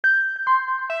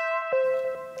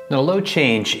Now, to load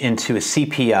change into a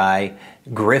CPI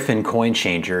Gryphon Coin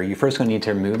Changer, you're first going to need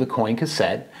to remove the coin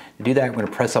cassette. To do that, we're going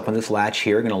to press up on this latch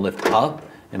here. We're going to lift up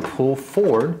and pull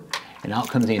forward, and out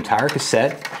comes the entire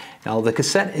cassette. Now, the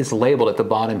cassette is labeled at the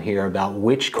bottom here about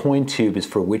which coin tube is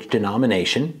for which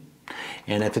denomination.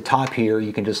 And at the top here,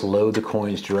 you can just load the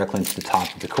coins directly into the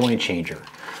top of the coin changer.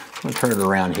 I'm going to turn it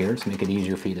around here to make it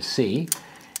easier for you to see.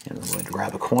 And I'm going to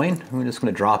grab a coin. We're just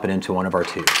going to drop it into one of our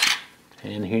tubes.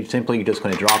 And here simply you're just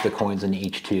going to drop the coins into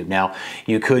each tube. Now,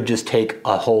 you could just take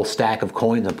a whole stack of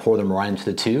coins and pour them right into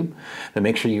the tube, but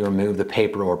make sure you remove the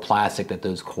paper or plastic that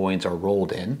those coins are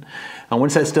rolled in. And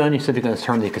once that's done, you're simply going to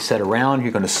turn the cassette around.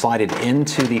 You're going to slide it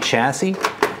into the chassis,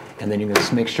 and then you're going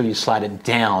to make sure you slide it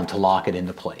down to lock it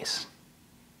into place.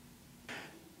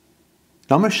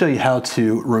 Now I'm going to show you how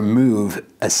to remove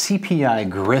a CPI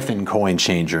Gryphon Coin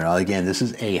Changer. Now again, this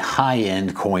is a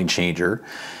high-end coin changer.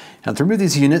 Now to remove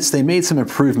these units, they made some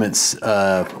improvements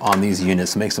on these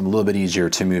units. It makes them a little bit easier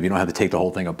to move. You don't have to take the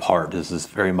whole thing apart. This is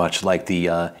very much like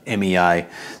the MEI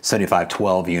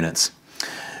 7512 units.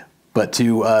 But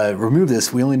to remove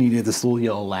this, we only needed this little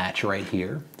yellow latch right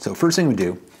here. So first thing we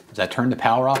do is I turn the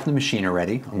power off the machine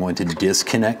already. I'm going to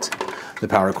disconnect the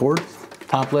power cord.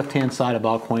 Top left-hand side of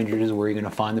all coin changers is where you're going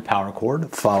to find the power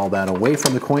cord. Follow that away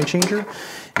from the coin changer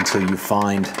until you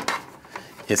find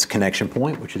its connection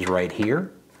point, which is right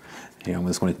here. And I'm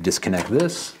just going to disconnect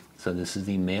this. So this is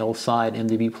the male side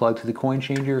MDB plug to the coin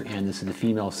changer, and this is the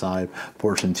female side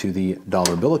portion to the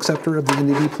dollar bill acceptor of the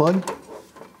MDB plug.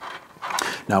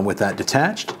 Now with that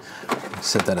detached,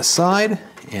 set that aside,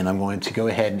 and I'm going to go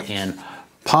ahead and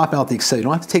pop out the acceptor. You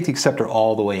don't have to take the acceptor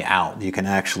all the way out. You can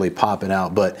actually pop it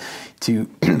out, but to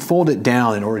fold it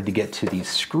down in order to get to these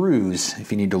screws,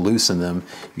 if you need to loosen them,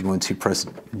 you're going to press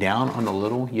down on the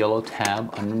little yellow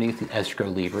tab underneath the escrow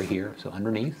lever here. So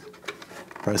underneath,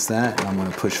 press that, and I'm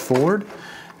going to push forward.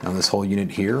 Now this whole unit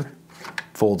here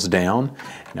folds down.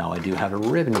 Now I do have a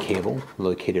ribbon cable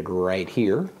located right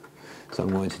here. So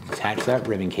I'm going to detach that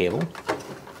ribbon cable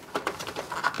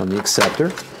from the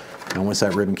acceptor. Now once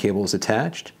that ribbon cable is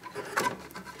attached,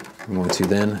 I'm going to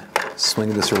then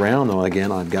swing this around. Now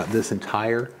again, I've got this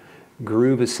entire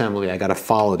groove assembly I got to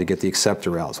follow to get the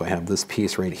acceptor out. So I have this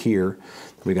piece right here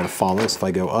that we got to follow. So if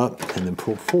I go up and then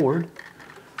pull forward,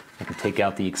 I can take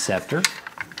out the acceptor.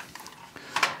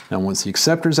 Now once the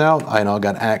acceptor's out, I now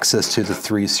got access to the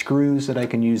 3 screws that I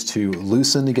can use to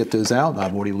loosen to get those out.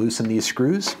 I've already loosened these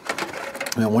screws.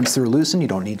 Now once they're loosened, you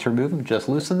don't need to remove them, just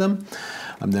loosen them.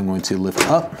 I'm then going to lift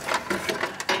up,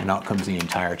 and out comes the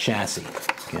entire chassis.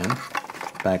 Again,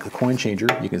 back of the coin changer,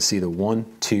 you can see the 1,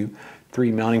 2,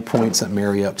 3 mounting points that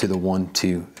marry up to the 1,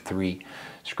 2, 3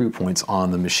 screw points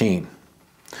on the machine.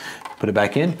 Put it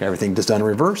back in, everything just done in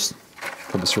reverse.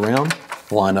 Put this around,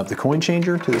 line up the coin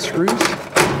changer to the screws,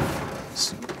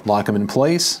 lock them in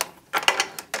place.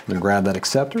 I'm going to grab that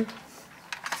acceptor.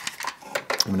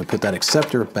 I'm going to put that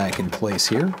acceptor back in place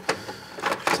here.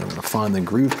 So I'm going to find the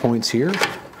groove points here,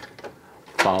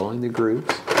 following the grooves.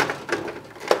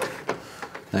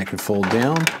 That can fold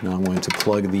down. Now I'm going to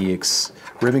plug the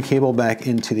ribbon cable back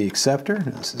into the acceptor.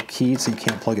 This is a key so you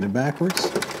can't plug it in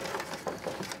backwards.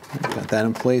 Got that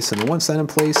in place, and once that's in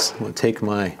place, I'm going to take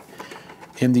my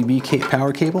MDB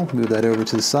power cable, move that over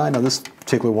to the side. Now this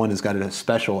particular one has got a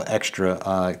special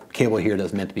extra cable here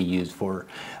that's meant to be used for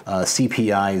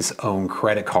CPI's own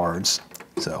credit cards.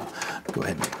 So go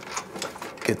ahead and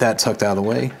get that tucked out of the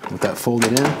way. With that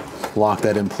folded in, lock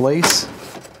that in place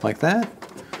like that.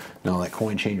 Now that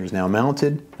coin changer is now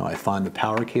mounted. Now I find the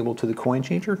power cable to the coin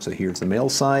changer. So here's the male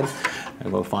side. I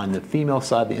go find the female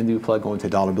side, the MDB plug going to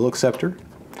dollar bill acceptor.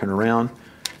 Turn around,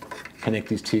 connect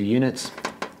these 2 units,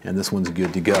 and this one's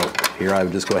good to go. Here I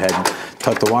would just go ahead and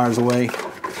tuck the wires away,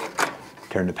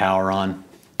 turn the power on,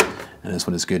 and this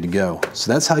one is good to go.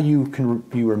 So that's how you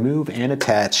remove and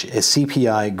attach a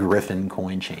CPI Gryphon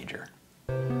Coin Changer.